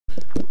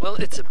Well,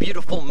 it's a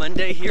beautiful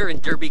Monday here in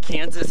Derby,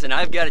 Kansas, and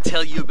I've got to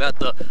tell you about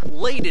the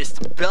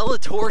latest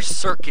Bellator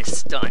circus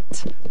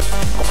stunt.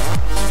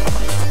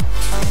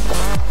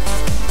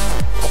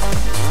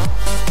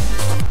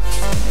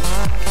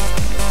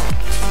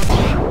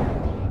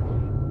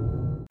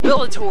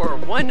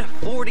 Bellator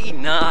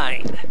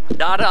 149.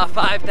 Dada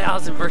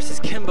 5000 versus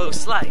Kimbo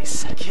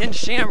Slice. Ken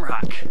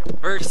Shamrock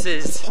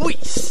versus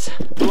Royce,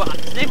 who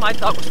his name I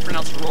thought was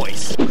pronounced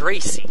Royce.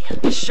 Gracie.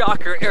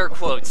 Shocker, air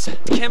quotes.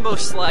 Kimbo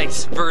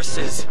Slice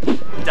versus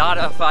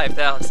Dada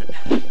 5000.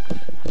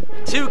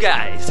 Two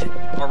guys,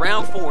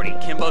 around 40.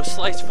 Kimbo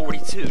Slice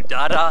 42,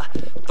 Dada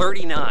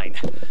 39.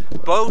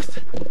 Both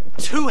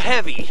too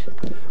heavy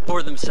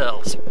for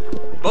themselves.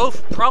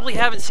 Both probably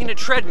haven't seen a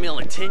treadmill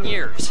in 10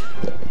 years.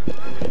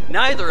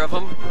 Neither of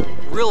them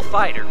real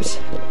fighters.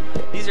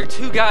 These are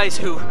two guys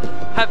who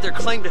have their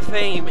claim to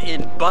fame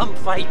in bum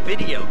fight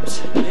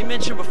videos. They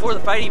mentioned before the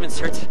fight even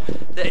starts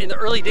that in the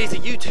early days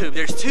of YouTube,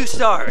 there's two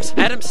stars.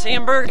 Adam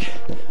Sandberg,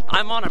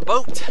 I'm on a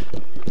boat,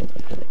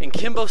 and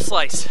Kimbo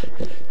Slice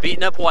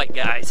beating up white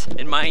guys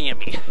in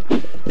Miami.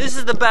 This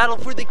is the battle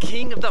for the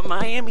king of the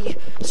Miami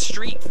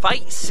street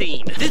fight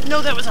scene. Didn't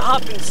know that was a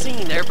hopping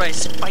scene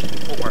everybody's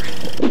fighting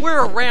for.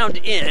 We're a round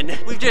in.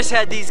 We've just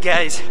had these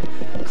guys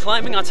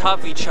climbing on top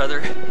of each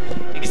other,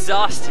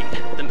 exhausting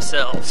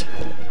themselves.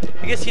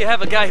 I guess you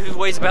have a guy who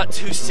weighs about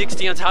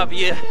 260 on top of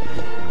you,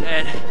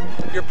 and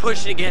you're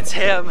pushing against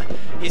him,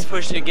 he's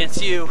pushing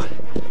against you,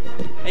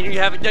 and you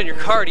haven't done your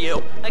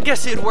cardio. I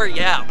guess it'd wear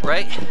you out,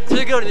 right? So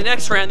to go to the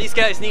next round, these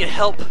guys need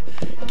help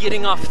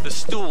getting off the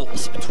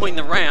stools between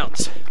the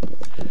rounds.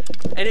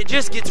 And it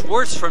just gets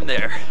worse from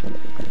there.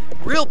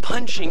 Real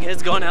punching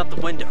has gone out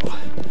the window.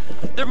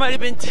 There might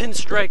have been 10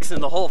 strikes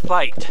in the whole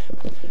fight.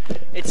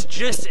 It's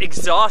just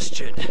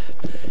exhaustion.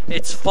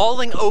 It's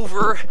falling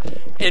over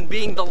and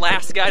being the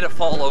last guy to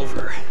fall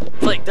over.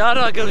 It's like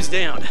Dada goes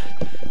down.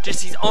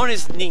 Just he's on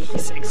his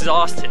knees,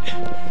 exhausted.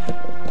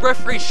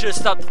 Referee should have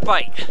stopped the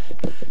fight.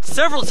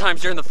 Several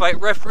times during the fight,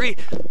 referee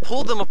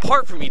pulled them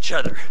apart from each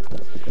other.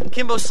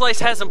 Kimbo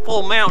Slice has him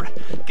full mount,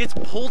 gets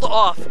pulled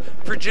off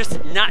for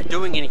just not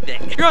doing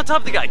anything. If you're on top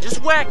of the guy,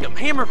 just whack him,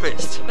 hammer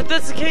fist. But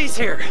that's the case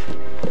here.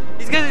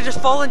 These guys are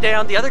just falling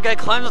down, the other guy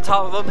climbs on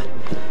top of him.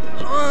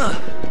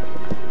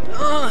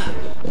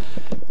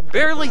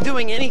 Barely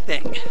doing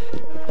anything.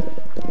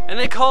 And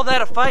they call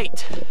that a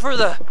fight. For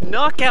the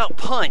knockout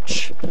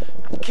punch,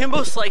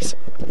 Kimbo Slice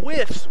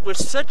whiffs with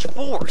such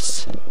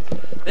force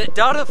that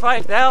Dada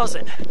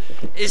 5000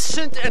 is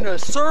sent in a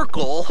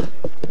circle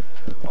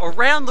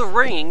around the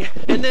ring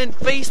and then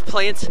face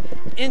plants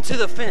into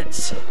the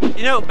fence.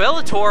 You know,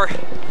 Bellator,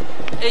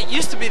 it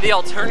used to be the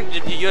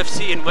alternative to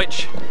UFC in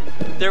which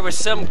there was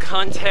some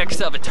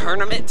context of a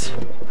tournament.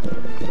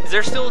 Is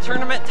there still a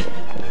tournament?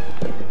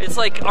 It's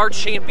like our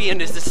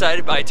champion is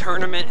decided by a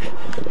tournament,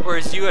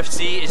 whereas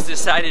UFC is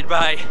decided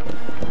by,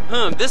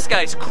 this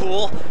guy's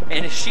cool,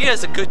 and if she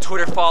has a good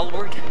Twitter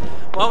follower,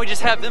 why don't we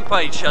just have them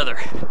fight each other?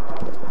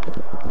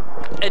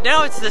 And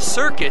now it's this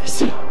circus.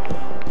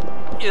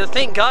 You know,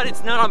 thank God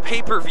it's not on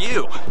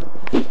pay-per-view.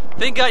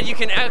 Thank God you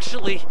can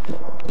actually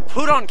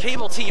put on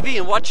cable TV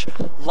and watch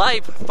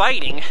live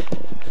fighting.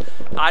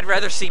 I'd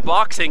rather see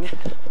boxing,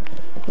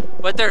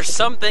 but there's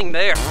something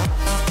there.